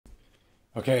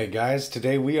Okay guys,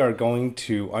 today we are going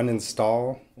to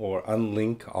uninstall or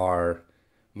unlink our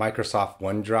Microsoft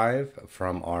OneDrive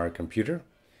from our computer.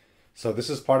 So this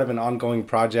is part of an ongoing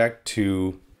project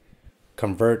to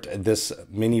convert this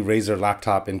mini Razer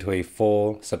laptop into a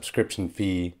full subscription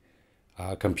fee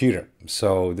computer.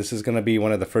 So this is going to be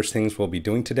one of the first things we'll be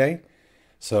doing today.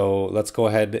 So let's go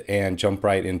ahead and jump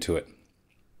right into it.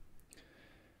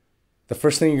 The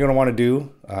first thing you're going to want to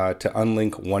do to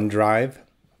unlink OneDrive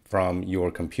from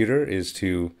your computer is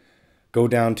to go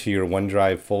down to your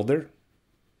OneDrive folder.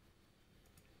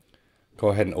 Go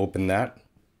ahead and open that.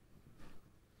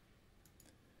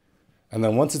 And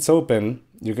then once it's open,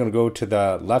 you're going to go to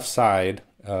the left side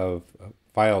of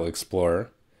File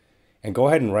Explorer and go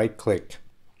ahead and right click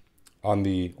on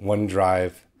the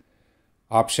OneDrive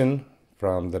option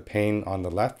from the pane on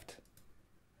the left.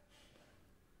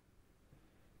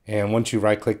 And once you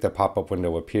right click, the pop-up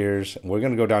window appears. We're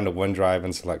going to go down to OneDrive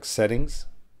and select Settings.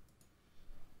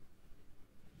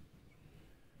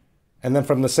 And then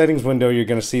from the Settings window, you're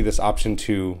going to see this option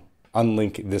to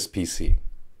unlink this PC.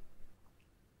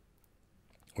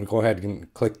 We'll go ahead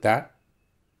and click that.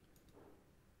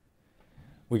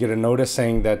 We get a notice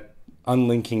saying that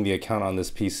unlinking the account on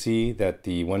this PC, that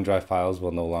the OneDrive files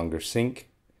will no longer sync.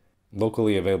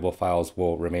 Locally available files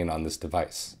will remain on this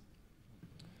device.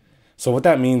 So what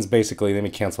that means basically, let me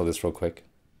cancel this real quick.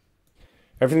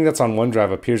 Everything that's on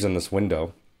OneDrive appears in this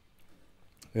window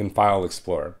in File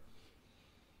Explorer.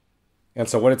 And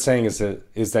so what it's saying is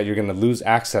that you're going to lose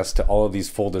access to all of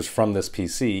these folders from this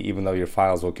PC, even though your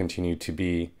files will continue to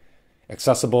be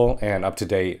accessible and up to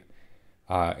date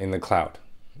in the cloud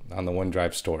on the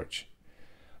OneDrive storage.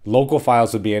 Local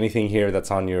files would be anything here that's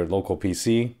on your local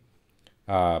PC,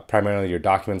 primarily your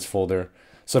documents folder.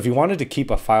 So if you wanted to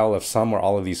keep a file of some or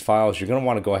all of these files, you're going to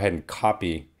want to go ahead and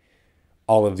copy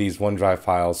all of these OneDrive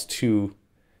files to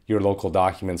your local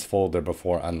documents folder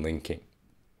before unlinking.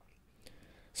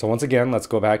 So once again, let's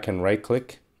go back and right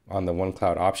click on the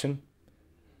OneCloud option.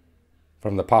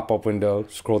 From the pop-up window,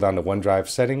 scroll down to OneDrive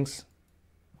settings.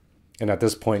 And at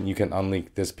this point, you can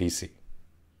unlink this PC.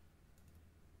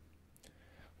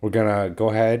 We're going to go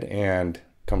ahead and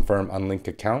confirm unlink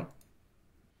account.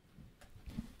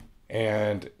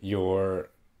 And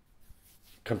your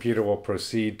computer will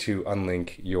proceed to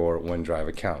unlink your OneDrive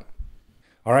account.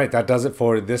 All right, that does it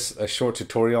for this short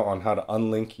tutorial on how to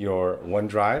unlink your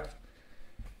OneDrive.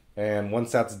 And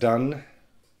once that's done,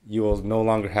 you will no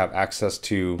longer have access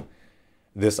to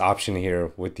this option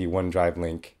here with the OneDrive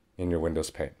link in your Windows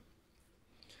pane.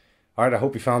 All right, I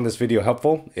hope you found this video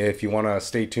helpful. If you want to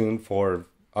stay tuned for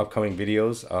upcoming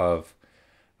videos of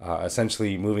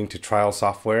essentially moving to trial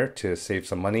software to save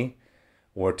some money,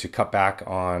 or to cut back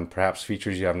on perhaps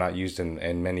features you have not used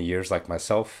in many years like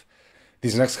myself.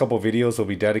 These next couple of videos will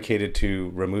be dedicated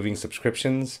to removing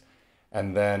subscriptions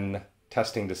and then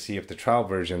testing to see if the trial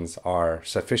versions are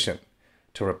sufficient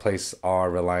to replace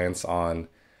our reliance on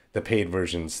the paid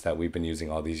versions that we've been using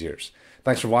all these years.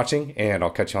 Thanks for watching, and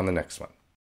I'll catch you on the next one.